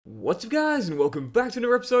What's up guys, and welcome back to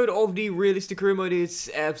another episode of the Realistic Career Mode.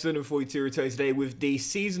 It's episode number 42, returning today with the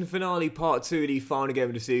season finale, part 2, the final game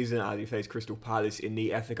of the season, as we face Crystal Palace in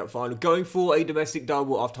the FA Cup final, going for a domestic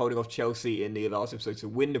double after holding off Chelsea in the last episode to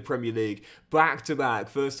win the Premier League back-to-back.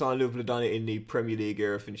 First time Liverpool have done it in the Premier League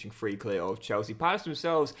era, finishing 3 clear of Chelsea. Palace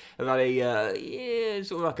themselves have had a,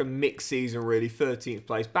 sort of like a mixed season really, 13th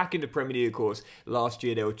place. Back in the Premier League, of course, last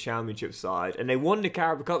year they were Championship side, and they won the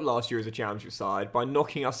Carabao Cup last year as a Championship side by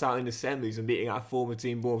knocking us out in the semis and beating our former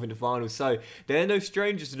team Bournemouth in the finals. So they're no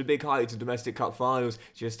strangers to the big heights of domestic cup finals.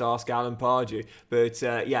 Just ask Alan Pardew. But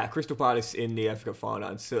yeah, Crystal Palace in the FA Cup final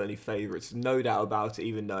and certainly favourites, no doubt about it,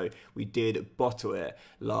 even though we did bottle it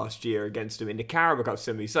last year against them in the Carabao Cup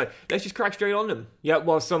semis. So let's just crack straight on them. Yeah,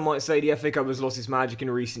 while some might say the FA Cup has lost its magic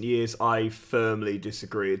in recent years, I firmly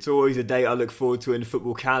disagree. It's always a date I look forward to in the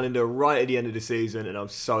football calendar right at the end of the season, and I'm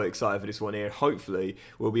so excited for this one here. Hopefully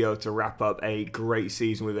we'll be able to wrap up a great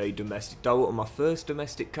season with a domestic double on my first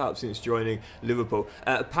domestic cup since joining Liverpool.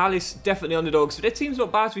 Palace definitely underdogs, but their team's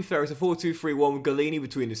not bad to be fair. It's a 4-2-3-1 with Galini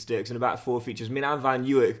between the sticks, and about 4 features Milan Van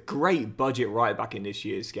Uwijk, great budget right back in this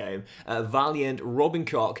year's game. Valiant, Robin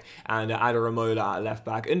Koch, and Adaramola at left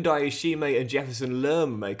back. Unai Ishime and Jefferson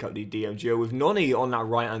Lerma make up the DM duo, with Noni on that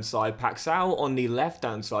right hand side, Paxao on the left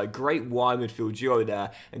hand side. Great wide midfield duo there,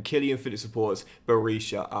 and Kylian Phillips supports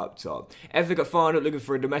Berisha up top. FA Cup final, looking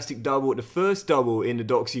for a domestic double, the first double in the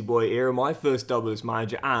Doxy Boy era, my first double as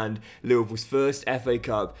manager, and Liverpool's first FA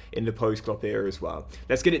Cup in the post-Klopp era as well.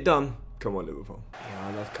 Let's get it done. Come on, Liverpool. Yeah,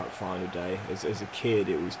 I love Cup final day. As a kid,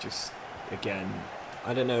 it was just, again,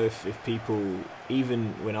 I don't know if people,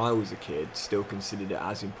 even when I was a kid, still considered it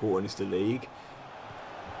as important as the league.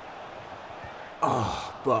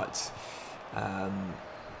 Oh, but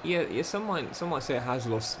yeah, some might say it has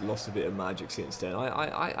lost a bit of magic since then.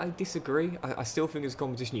 I disagree. I still think as a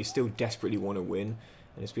competition you still desperately want to win.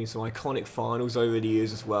 And there's been some iconic finals over the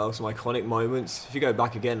years as well, some iconic moments. If you go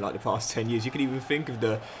back again, like the past 10 years, you could even think of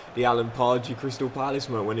the Alan Pardew Crystal Palace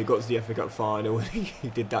moment when he got to the FA Cup final and he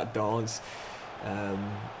did that dance.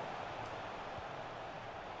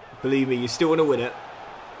 Believe me, you still want to win it.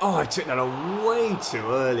 Oh, I took that on way too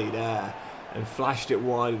early there and flashed it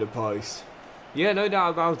wide of the post. Yeah, no doubt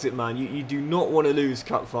about it, man. You do not want to lose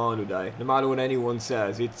Cup final day, no matter what anyone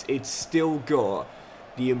says. It's still got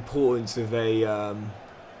the importance of a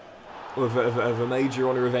major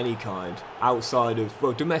honour of any kind, outside of,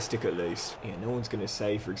 well, domestic at least. Yeah, no one's going to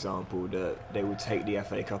say, for example, that they would take the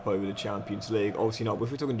FA Cup over the Champions League. Obviously not, but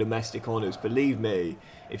if we're talking domestic honours, believe me,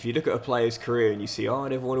 if you look at a player's career and you see, oh,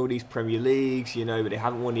 they've won all these Premier Leagues, you know, but they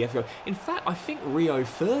haven't won the FA Cup. In fact, I think Rio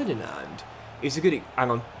Ferdinand is a good...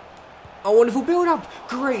 Hang on. Oh, wonderful build-up!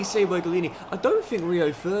 Great save by Galini. I don't think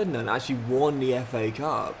Rio Ferdinand actually won the FA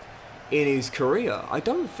Cup in his career. I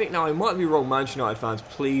don't think, now I might be wrong, Manchester United fans,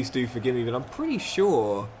 please do forgive me, but I'm pretty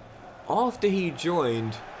sure after he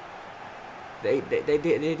joined, they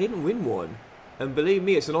didn't win one. And believe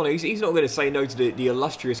me, it's an honour. He's not going to say no to the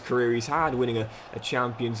illustrious career he's had, winning a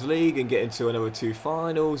Champions League and getting to another 2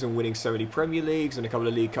 finals and winning so many Premier Leagues and a couple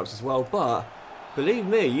of League Cups as well. But believe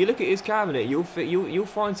me, you look at his cabinet, you'll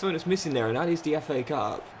find something that's missing there, and that is the FA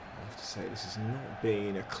Cup. I have to say, this has not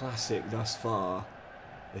been a classic thus far.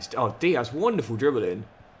 Oh, Diaz, wonderful dribbling.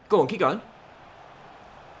 Go on, keep going.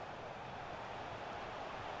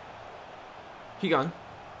 Keep going.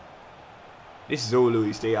 This is all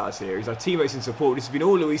Luis Diaz here. He's our teammates in support. This has been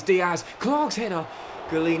all Luis Diaz. Clark's header.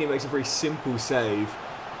 Galini makes a very simple save.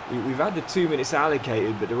 We've had the 2 minutes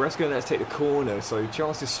allocated, but the rest going to let us take the corner. So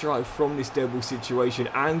chance to strike from this dead ball situation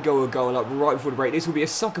and go a goal up right before the break. This will be a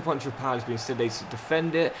sucker punch for Palace, but instead they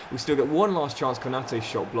defend it. We'll still get one last chance. Konate's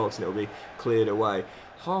shot blocks and it'll be cleared away.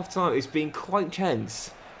 Half time, it's been quite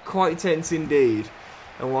tense indeed.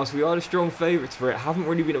 And whilst we are the strong favourites for it, haven't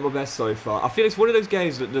really been at my best so far. I feel it's one of those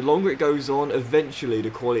games that the longer it goes on, eventually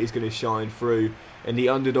the quality is going to shine through and the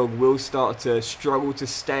underdog will start to struggle to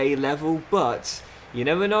stay level, but you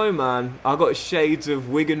never know, man. I got shades of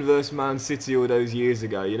Wigan versus Man City all those years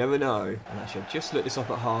ago. You never know. And actually, I've just looked this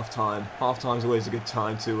up at half-time. Half-time's always a good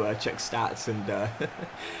time to check stats and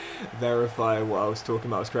verify what I was talking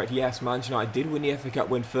about was correct. Yes, Manchester United did win the FA Cup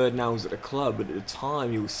when Ferdinand was at the club, but at the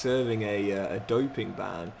time he was serving a doping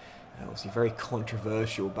ban. Obviously very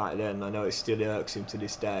controversial back then. I know it still irks him to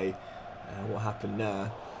this day. What happened there?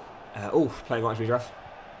 Oh, playing right to his ref.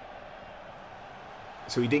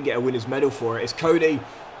 So he didn't get a winner's medal for it. It's Cody.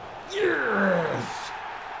 Yes!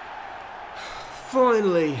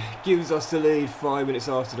 Finally gives us the lead 5 minutes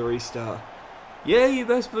after the restart. Yeah, you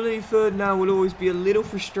best believe Ferdinand will always be a little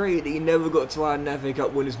frustrated that he never got to add an FA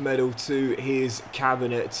Cup winner's medal to his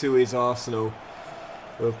cabinet, to his arsenal.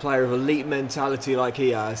 with a player of elite mentality like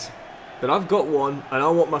he has. But I've got one, and I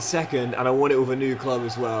want my second, and I want it with a new club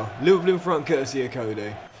as well. Liverpool in front, courtesy of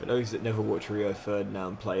Cody. For those that never watch Rio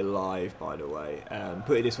Ferdinand play live, by the way,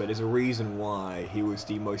 put it this way, there's a reason why he was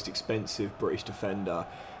the most expensive British defender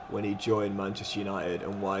when he joined Manchester United,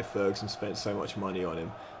 and why Ferguson spent so much money on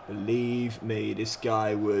him. Believe me, this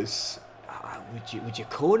guy was... would you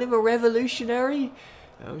call him a revolutionary?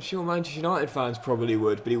 I'm sure Manchester United fans probably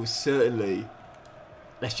would, but he was certainly...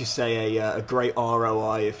 let's just say a great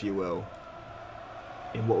ROI, if you will,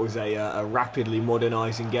 in what was a rapidly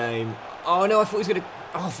modernising game. Oh no, I thought he was going to...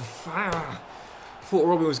 oh, I thought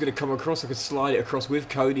Robin was going to come across. I could slide it across with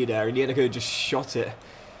Cody there. In the end, I could have just shot it.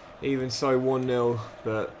 Even so, 1-0.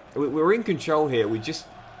 But we're in control here. We just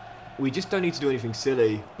don't need to do anything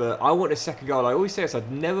silly. But I want a second goal. I always say this,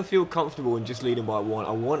 I'd never feel comfortable in just leading by 1.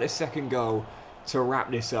 I want a second goal to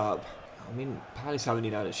wrap this up. I mean, Palace haven't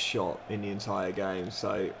even had a shot in the entire game,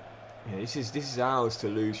 so you know, this is ours to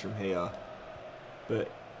lose from here. But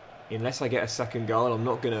unless I get a second goal, I'm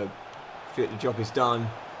not gonna feel the job is done.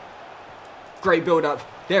 Great build-up.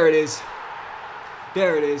 There it is.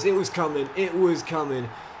 There it is. It was coming. It was coming.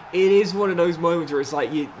 It is one of those moments where it's like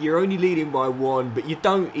you're only leading by 1, but you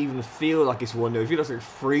don't even feel like it's 1-0. It feels like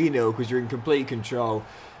 3-0 because you're in complete control.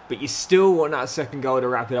 But you still want that second goal to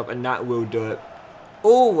wrap it up, and that will do it.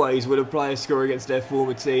 Always when a player score against their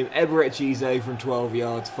former team, Eberechize from 12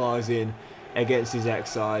 yards fires in against his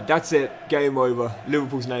ex-side. That's it, game over.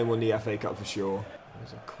 Liverpool's name on the FA Cup for sure.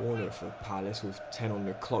 There's a corner for Palace with 10 on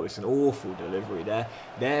the clock. It's an awful delivery there.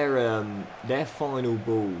 Their final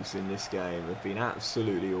balls in this game have been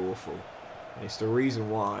absolutely awful. And it's the reason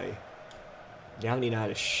why they haven't even had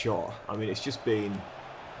a shot. I mean, it's just been...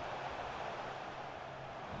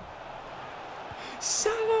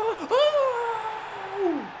 Salah! Oh!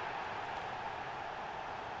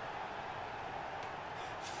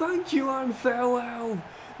 Thank you and farewell,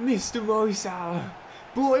 Mr. Mo Salah.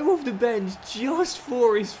 Brought him off the bench just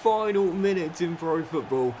for his final minutes in pro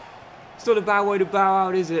football. It's not a bad way to bow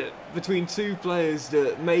out, is it? Between two players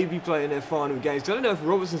that may be playing their final games. I don't know if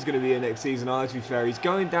Robertson's going to be here next season either, to be fair. He's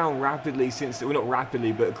going down rapidly since, well, not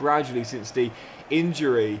rapidly, but gradually since the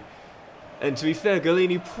injury. And to be fair,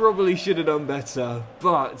 Galini probably should have done better.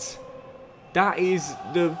 But that is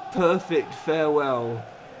the perfect farewell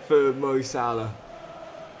for Mo Salah.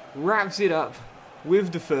 Wraps it up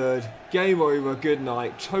with the third. Game over, good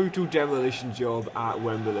night. Total demolition job at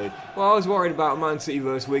Wembley. Well, I was worried about Man City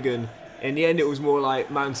versus Wigan. In the end, it was more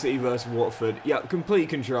like Man City versus Watford. Yep, complete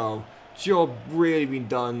control. Job really been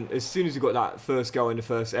done. As soon as we got that first goal in the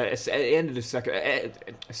first... at the end of the second...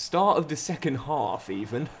 start of the second half,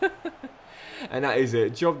 even. And that is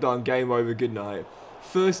it. Job done, game over, good night.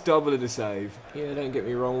 First double of the save. Yeah, don't get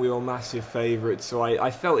me wrong, we were massive favourites, so I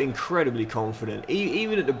felt incredibly confident.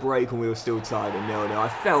 Even at the break when we were still tied at 0-0, I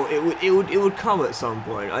felt it would come at some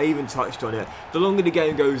point. I even touched on it. The longer the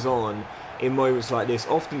game goes on, in moments like this,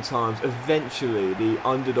 oftentimes, eventually, the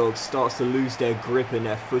underdog starts to lose their grip and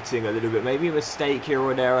their footing a little bit. Maybe a mistake here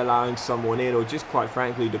or there, allowing someone in, or just quite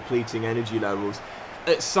frankly, depleting energy levels.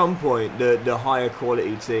 At some point, the higher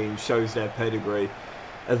quality team shows their pedigree.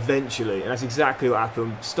 Eventually, and that's exactly what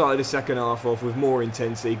happened. Started the second half off with more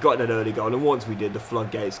intensity, got that early goal, and once we did, the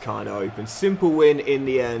floodgates kind of opened. Simple win in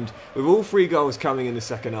the end, with all 3 goals coming in the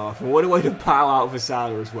second half, and what a way to bow out for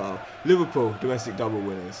Salah as well. Liverpool, domestic double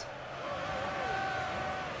winners.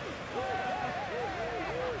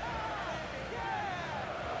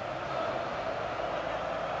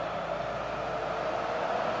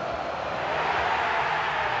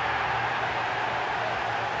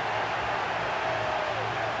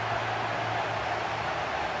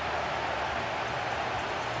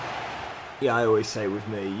 Yeah, I always say with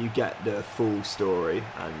me, you get the full story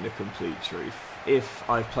and the complete truth. If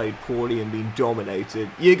I've played poorly and been dominated,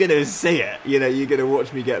 you're going to see it. You know, you're going to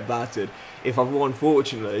watch me get battered. If I've won,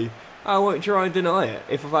 fortunately, I won't try and deny it.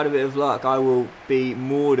 If I've had a bit of luck, I will be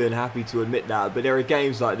more than happy to admit that. But there are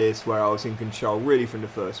games like this where I was in control really from the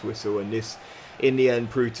first whistle, and this, in the end,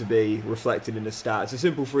 proved to be reflected in the stats. A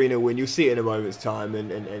simple 3-0 win, you'll see it in a moment's time,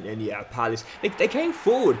 and yeah, Palace, they came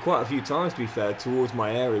forward quite a few times, to be fair, towards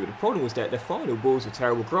my area, but the problem was that their final balls were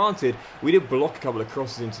terrible. Granted, we did block a couple of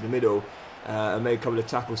crosses into the middle, and made a couple of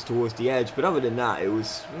tackles towards the edge, but other than that, it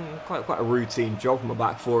was quite a routine job from a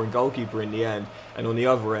back four and goalkeeper in the end. And on the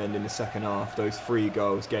other end, in the second half, those 3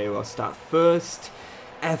 goals gave us that first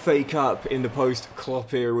FA Cup in the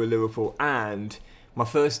post-Klopp era with Liverpool, and My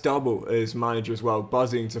first double as manager as well,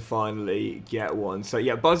 buzzing to finally get one. So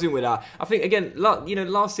yeah, buzzing with that. I think again,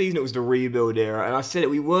 last season it was the rebuild era, and I said it,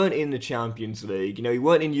 we weren't in the Champions League. We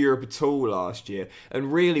weren't in Europe at all last year,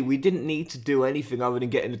 and really we didn't need to do anything other than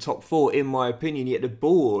get in the top 4, in my opinion. Yet the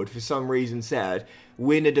board, for some reason, said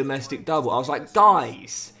win a domestic double. I was like,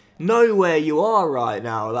 guys, know where you are right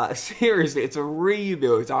now. Like, seriously, it's a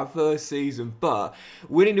rebuild. It's our first season, but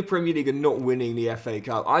winning the Premier League and not winning the FA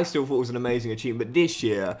Cup, I still thought was an amazing achievement. But this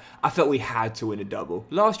year, I felt we had to win a double.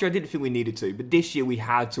 Last year, I didn't think we needed to, but this year we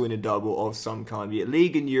had to win a double of some kind, be it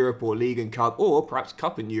League in Europe or League and Cup, or perhaps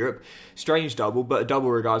Cup in Europe. Strange double, but a double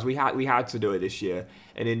regardless. We had to do it this year,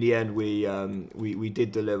 and in the end, we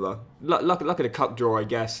did deliver. Luck at a cup draw, I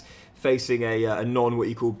guess, facing a what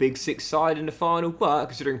you call Big Six side in the final, but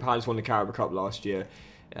considering Palace won the Carabao Cup last year,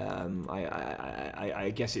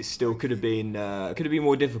 I guess it still could have been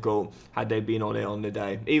more difficult had they been on it on the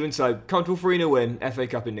day. Even so, comfortable 3-0 win, FA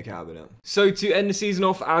Cup in the cabinet. So to end the season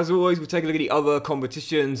off, as always, we'll take a look at the other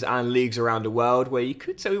competitions and leagues around the world, where you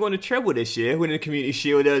could say we won a treble this year, winning the Community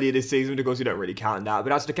Shield earlier this season. Of course, we don't really count that,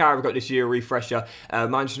 but as the Carabao Cup this year, a refresher,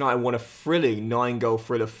 Manchester United won a thrilling 9-goal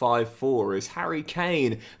thriller 5-4 as Harry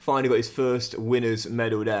Kane finally got his first winner's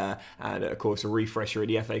medal there, and of course a refresher in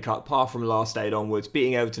the FA Cup, apart from last day onwards,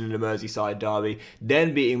 beating Everton in the Merseyside derby,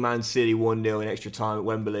 then beating Man City 1-0 in extra time at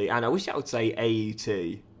Wembley, and I wish I would say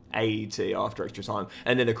AET after extra time,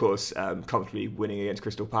 and then of course comfortably winning against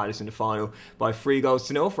Crystal Palace in the final by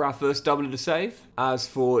 3-0 for our first double of the save. As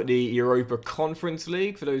for the Europa Conference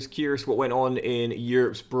League, for those curious what went on in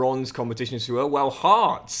Europe's bronze competitions as well,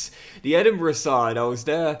 Hearts, the Edinburgh side, I was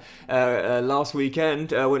there last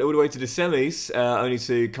weekend, went all the way to the semis, only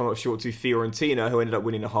to come up short to Fiorentina, who ended up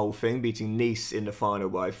winning the whole thing, beating Nice in the final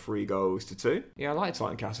by 3-2. Yeah, I liked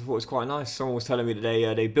Tynecastle, I thought it was quite nice. Someone was telling me that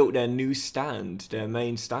they built their new stand, their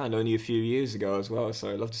main stand, only a few years ago as well,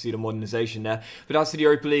 so I'd love to see the modernisation there. But that's the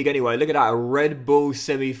Europa League anyway. Look at that, a Red Bull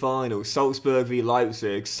semi-final, Salzburg v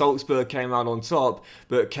Leipzig. Salzburg came out on top,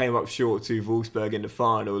 but came up short to Wolfsburg in the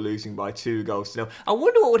final, losing by 2-0. I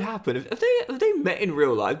wonder what would happen if they met in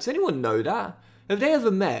real life. Does anyone know that? Have they ever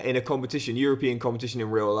met in a competition, European competition in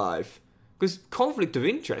real life? Because conflict of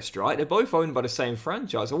interest, right? They're both owned by the same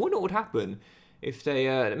franchise. I wonder what would happen if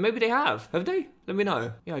they, maybe they have they? Let me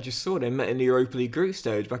know. Yeah, I just saw they met in the Europa League group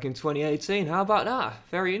stage back in 2018. How about that?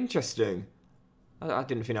 Very interesting. I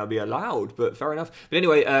didn't think that would be allowed, but fair enough. But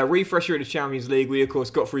anyway, refresher in the Champions League. We, of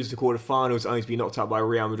course, got through to the quarterfinals, only to be knocked out by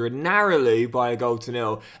Real Madrid, narrowly by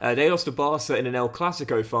 1-0. They lost to Barca in an El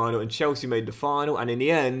Clasico final, and Chelsea made the final, and in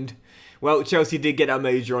the end, well, Chelsea did get that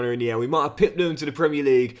major honour in the end. We might have pipped them to the Premier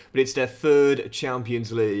League, but it's their 3rd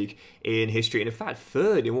Champions League in history. And in fact,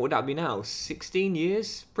 3rd in, what would that be now? 16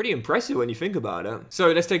 years? Pretty impressive when you think about it.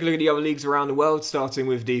 So let's take a look at the other leagues around the world, starting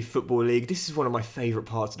with the Football League. This is one of my favourite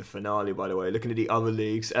parts of the finale, by the way, looking at the other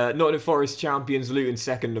leagues. Nottingham Forest champions, Luton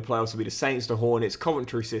 2nd in the playoffs will be the Saints, the Hornets,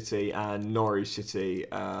 Coventry City and Norwich City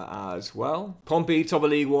as well. Pompey, top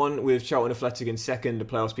of League 1 with Charlton Athletic in 2nd, the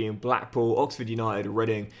playoffs being Blackpool, Oxford United,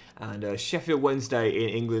 Reading and Sheffield Wednesday in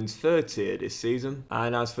England's 3rd tier this season.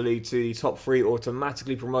 And as for League 2, the top 3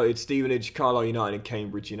 automatically promoted, Stevenage, Carlisle United and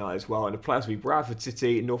Cambridge United as well. And the players will be Bradford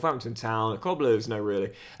City, Northampton Town, Cobblers, no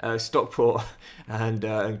really, Stockport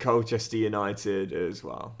and Colchester United as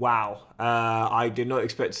well. Wow, I did not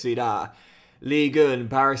expect to see that. Ligue 1,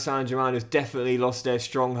 Paris Saint-Germain has definitely lost their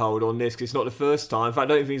stronghold on this, because it's not the first time. In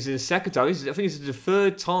fact, I don't think it's the second time. I think it's the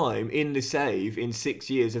 3rd time in the save in 6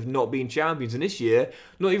 years of not being champions. And this year,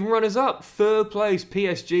 not even runners-up. 3rd place,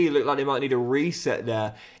 PSG, look like they might need a reset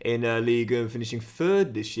there in Ligue 1, finishing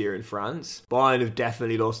 3rd this year in France. Bayern have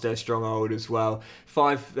definitely lost their stronghold as well.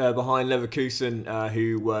 5 behind Leverkusen,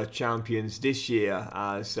 who were champions this year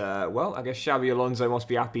as, well, I guess Xabi Alonso must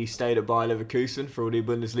be happy he stayed at Bayer Leverkusen for all the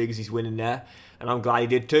Bundesligas he's winning there. And I'm glad he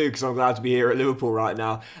did too, because I'm glad to be here at Liverpool right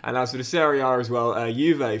now. And as for the Serie A as well,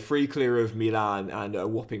 Juve 3 clear of Milan and a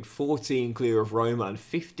whopping 14 clear of Roma and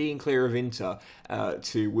 15 clear of Inter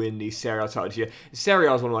to win the Serie A title this year. Serie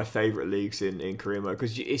A is one of my favourite leagues in Korea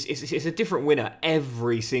because it's a different winner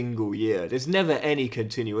every single year. There's never any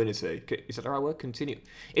continuity. Is that the right word? Continue.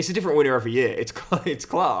 It's a different winner every year. It's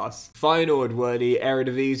class. Feyenoord were the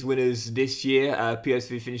Eredivisie winners this year.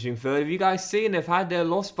 PSV finishing 3rd. Have you guys seen? They've had their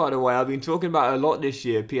loss, by the way. I've been talking about a lot this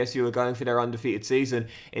year. PSV were going for their undefeated season.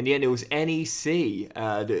 In the end, it was NEC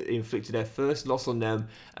that inflicted their first loss on them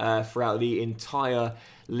throughout the entire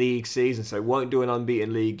league season, so won't do an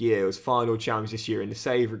unbeaten league year. It was final champions this year in the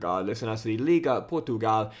save regardless. And as for the Liga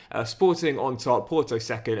Portugal, Sporting on top, Porto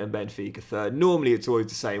second, and Benfica third. Normally it's always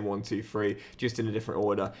the same 1, 2, 3, just in a different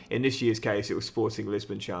order. In this year's case, it was Sporting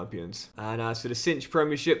Lisbon champions. And as for the Cinch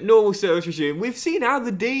Premiership, normal service regime. We've seen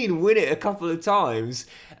Aberdeen win it a couple of times.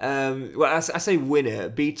 Well, I say win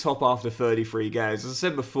it, be top after 33 games. As I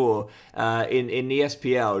said before, in the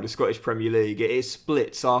SPL, the Scottish Premier League, it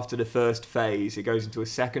splits after the first phase. It goes into a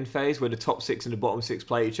second phase where the top 6 and the bottom 6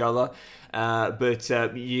 play each other. But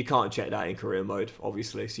you can't check that in career mode,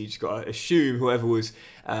 obviously. So you just got to assume whoever was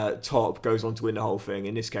top goes on to win the whole thing.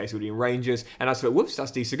 In this case, it would be Rangers. And as for, whoops,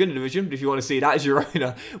 that's the second division. But if you want to see that,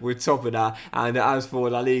 Girona, we're top of that. And as for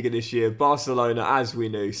La Liga this year, Barcelona, as we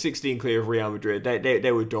knew, 16 clear of Real Madrid.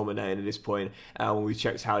 They were dominating at this point when we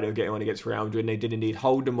checked how they were getting on against Real Madrid. And they did indeed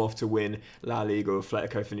hold them off to win La Liga, with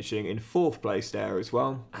Atletico finishing in 4th place there as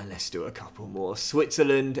well. And let's do a couple more.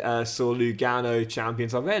 Switzerland saw Lugano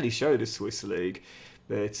champions. I rarely show the Swiss League.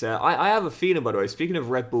 But I have a feeling, by the way, speaking of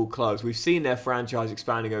Red Bull clubs, we've seen their franchise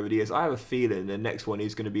expanding over the years. I have a feeling the next one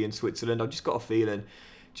is going to be in Switzerland. I've just got a feeling.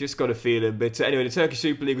 Just got a feeling. But anyway, the Turkish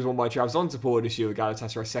Super League was won by Trabzonspor this year, with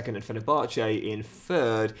Galatasaray second and Fenerbahce in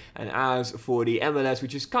third. And as for the MLS,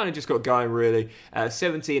 which has kind of just got going really,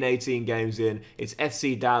 17, 18 games in, it's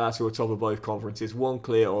FC Dallas who are top of both conferences, 1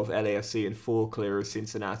 clear of LAFC and 4 clear of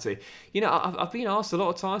Cincinnati. You know, I've been asked a lot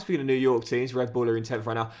of times, speaking of New York teams, Red Bull are in 10th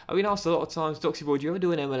right now, I've been asked a lot of times, Doxy Boy, do you ever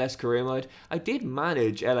do an MLS career mode? I did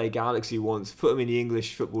manage LA Galaxy once, put them in the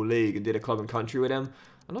English Football League and did a club and country with them.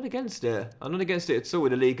 I'm not against it. I'm not against it at all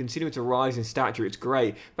with the league continuing to rise in stature. It's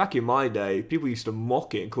great. Back in my day, people used to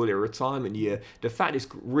mock it and call it a retirement year. The fact it's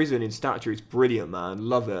risen in stature, it's brilliant, man.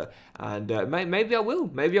 Love it. And maybe I will.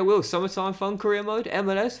 Maybe I will. Summertime fun career mode.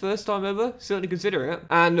 MLS, first time ever. Certainly considering it.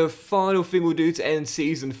 And the final thing we'll do to end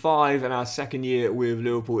season 5 and our second year with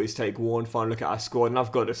Liverpool is take one final look at our squad. And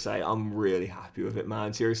I've got to say, I'm really happy with it,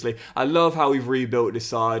 man. Seriously. I love how we've rebuilt this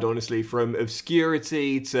side, honestly, from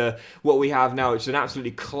obscurity to what we have now, which is an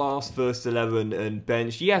absolutely class first 11 and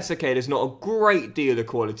bench. Yes, okay, there's not a great deal of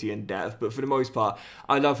quality and depth, but for the most part,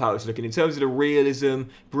 I love how it's looking. In terms of the realism,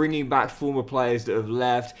 bringing back former players that have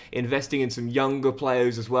left, investing in some younger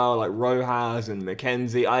players as well, like Rojas and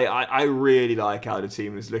McKenzie. I really like how the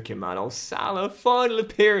team is looking, man. Oh, Salah, final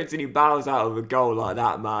appearance, and he bows out of a goal like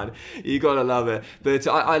that, man. You gotta love it. But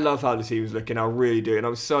I love how the team is looking, I really do, and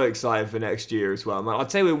I'm so excited for next year as well, man.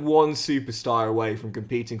 I'd say we're one superstar away from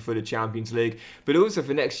competing for the Champions League, but also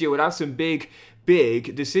for next year, we'll have some big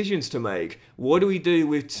decisions to make. What do we do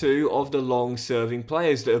with 2 of the long-serving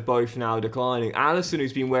players that are both now declining? Alisson,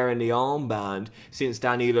 who's been wearing the armband since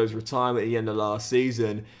Danilo's retirement at the end of last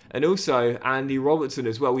season, and also Andy Robertson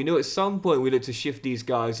as well. We knew at some point we'd look to shift these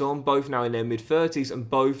guys on, both now in their mid-30s and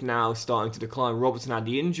both now starting to decline. Robertson had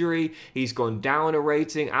the injury, he's gone down a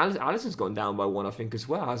rating. Alisson's gone down by 1, I think, as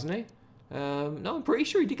well, hasn't he? No, I'm pretty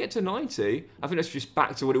sure he did get to 90. I think that's just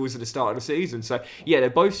back to what it was at the start of the season. So, yeah, they're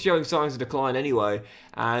both showing signs of decline anyway.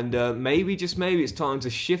 And maybe, just maybe, it's time to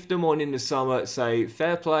shift them on in the summer, say,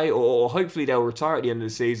 fair play, or hopefully they'll retire at the end of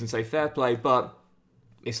the season, say, fair play, but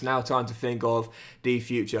it's now time to think of the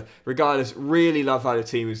future. Regardless, really love how the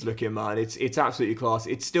team is looking, man. It's absolutely class.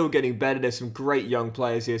 It's still getting better. There's some great young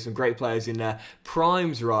players here, some great players in their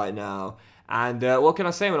primes right now. And what can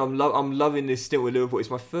I say, man? I'm loving this stint with Liverpool. It's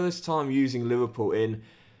my first time using Liverpool in,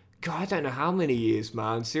 God, I don't know how many years,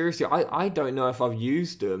 man. Seriously, I don't know if I've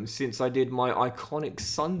used them since I did my iconic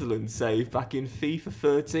Sunderland save back in FIFA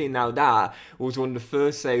 13. Now, that was one of the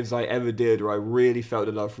first saves I ever did where I really felt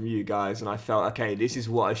the love from you guys. And I felt, okay, this is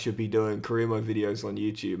what I should be doing, career mode videos on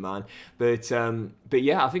YouTube, man. But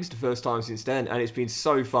yeah, I think it's the first time since then, and it's been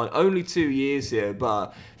so fun. Only 2 years here,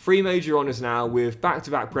 but 3 major honours now with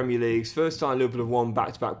back-to-back Premier Leagues. First time Liverpool have won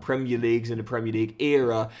back-to-back Premier Leagues in the Premier League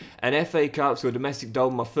era. An FA Cup, so a domestic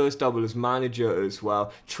double, my first double as manager as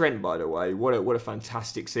well. Trent, by the way, what a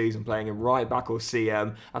fantastic season, playing him right back or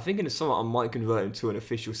CM. I think in the summer I might convert him to an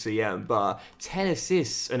official CM, but 10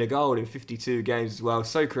 assists and a goal in 52 games as well.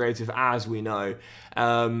 So creative, as we know.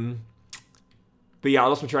 But yeah, I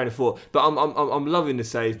lost my train of thought. But I'm loving the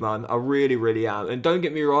save, man. I really, really am. And don't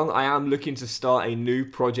get me wrong, I am looking to start a new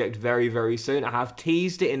project very, very soon. I have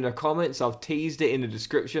teased it in the comments. I've teased it in the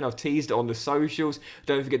description. I've teased it on the socials.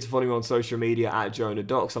 Don't forget to follow me on social media at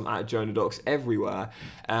JonaDocks. I'm at JonaDocks everywhere.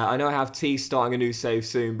 I know I have teased starting a new save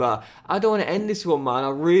soon, but I don't want to end this one, man.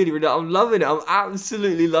 I'm loving it. I'm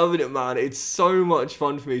absolutely loving it, man. It's so much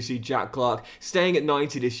fun for me to see Jack Clark staying at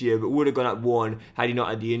 90 this year, but would have gone at 1 had he not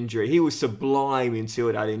had the injury. He was sublime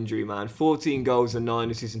until that injury, man. 14 goals and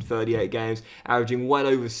 9 assists in 38 games, averaging well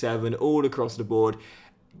over 7 all across the board.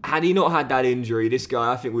 Had he not had that injury, this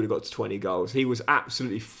guy, I think, would have got to 20 goals. He was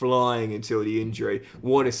absolutely flying until the injury.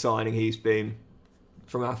 What a signing he's been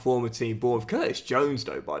from our former team, Bournemouth. Curtis Jones,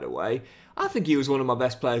 though, by the way, I think he was one of my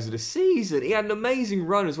best players of the season. He had an amazing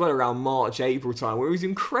run as well around March, April time, where he was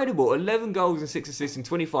incredible. 11 goals and 6 assists in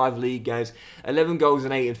 25 league games, 11 goals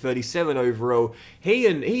and 8 and 37 overall. He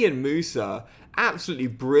and Musa, absolutely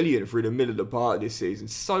brilliant through the middle of the park this season.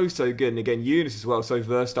 So good. And again, Eunice as well, so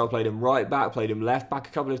versatile. Played him right back, played him left back a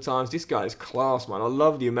couple of times. This guy is class, man. I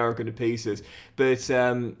love the American to pieces. But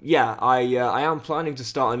yeah, I am planning to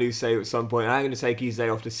start a new save at some point. I'm going to take Eze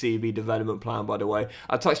off the CB development plan, by the way.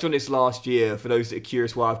 I touched on this last year, for those that are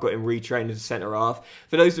curious why I've got him retrained as a centre half.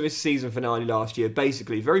 For those that missed the season finale last year,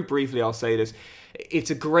 basically, very briefly, I'll say this.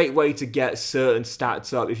 It's a great way to get certain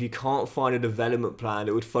stats up if you can't find a development plan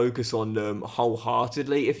that would focus on them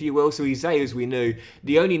wholeheartedly, if you will. So Eze, as we knew,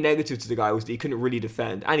 the only negative to the guy was that he couldn't really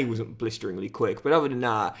defend, and he wasn't blisteringly quick. But other than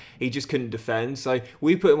that, he just couldn't defend. So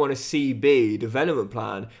we put him on a CB development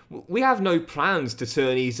plan. We have no plans to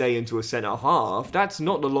turn Eze into a centre half. That's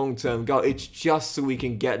not the long-term goal. It's just so we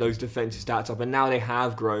can get those defensive stats up, and now they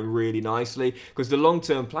have grown really nicely, because the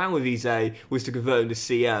long-term plan with Eze was to convert him to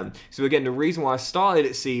CM. So again, the reason why I started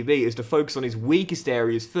at CB is to focus on his weakest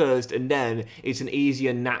areas first, and then it's an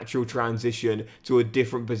easier natural transition to a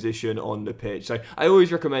different position on the pitch. So I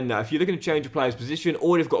always recommend that if you're looking to change a player's position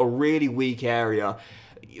or they've got a really weak area,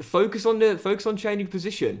 focus on changing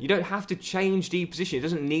position. You don't have to change the position. It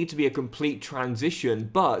doesn't need to be a complete transition,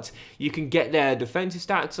 but you can get their defensive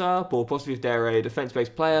stats up, or possibly if they're a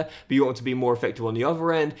defense-based player, but you want to be more effective on the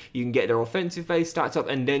other end, you can get their offensive-based stats up,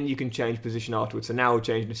 and then you can change position afterwards. So now we're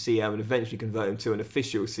changing to CM and eventually convert him to an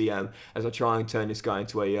official CM as I try and turn this guy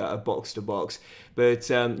into a box-to-box. But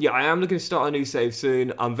yeah, I am looking to start a new save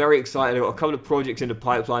soon. I'm very excited. I've got a couple of projects in the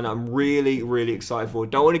pipeline that I'm really excited for.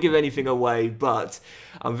 Don't want to give anything away, but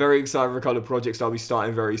I'm very excited for a couple of projects that I'll be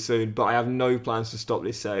starting very soon. But I have no plans to stop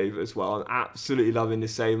this save as well. I'm absolutely loving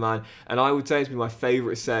this save, man. And I would say it's been my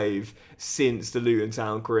favourite save since the Luton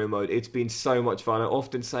Town career mode. It's been so much fun. I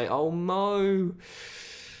often say, oh, Mo,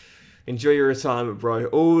 enjoy your retirement, bro.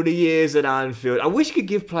 All the years at Anfield. I wish you could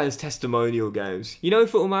give players testimonial games. You know, in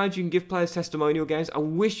Football Manager, you can give players testimonial games. I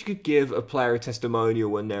wish you could give a player a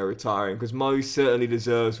testimonial when they're retiring, because Mo certainly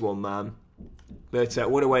deserves one, man. But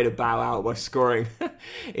what a way to bow out by scoring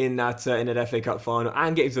in that FA Cup final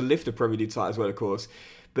and getting to lift the Premier League title as well, of course.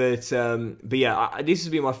 But yeah, this has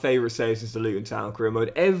been my favourite save since the Luton Town career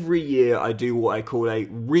mode. Every year I do what I call a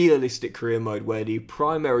realistic career mode, where the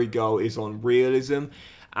primary goal is on realism.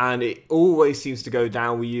 And it always seems to go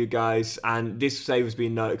down with you guys, and this save has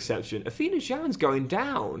been no exception. Athena Zhan's going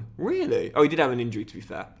down, really? Oh, he did have an injury, to be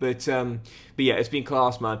fair. But yeah, it's been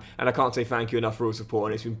class, man, and I can't say thank you enough for all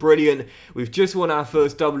support, and it's been brilliant. We've just won our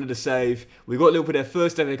first double of the save. We got Liverpool their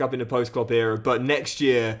first FA Cup in the post-Klopp era, but next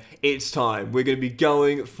year, it's time. We're going to be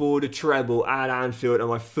going for the treble at Anfield, and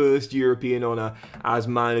my first European honour as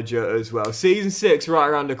manager as well. Season 6 right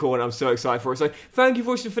around the corner. I'm so excited for it. So thank you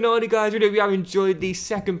for watching the finale, guys. Really hope you have enjoyed the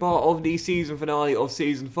second part of the season finale of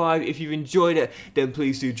Season 5. If you've enjoyed it, then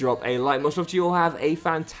please do drop a like. Much love to you all. Have a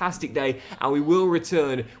fantastic day, and we will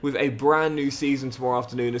return with a brand new season tomorrow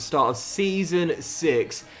afternoon, the start of Season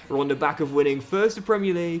 6. We're on the back of winning first the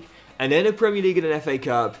Premier League, and then a Premier League and an FA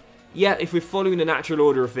Cup. Yeah, if we're following the natural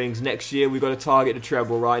order of things, next year we've got to target the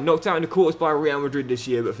treble, right? Knocked out in the quarters by Real Madrid this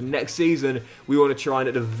year, but for next season, we want to try and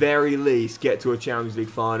at the very least get to a Champions League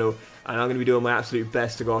final. And I'm going to be doing my absolute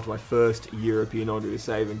best to go after my first European honour to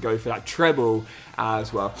save and go for that treble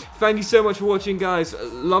as well. Thank you so much for watching, guys.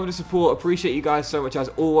 Love the support. Appreciate you guys so much as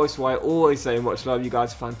always. So I always say much love. You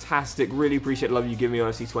guys are fantastic. Really appreciate the love you give me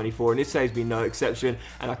on FC24. And this save's been no exception.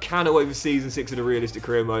 And I cannot wait for Season 6 of the realistic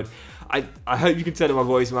career mode. I hope you can tell in my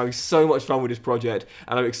voice I'm having so much fun with this project,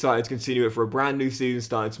 and I'm excited to continue it for a brand new season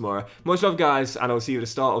starting tomorrow. Much love, guys, and I'll see you at the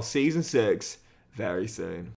start of Season 6 very soon.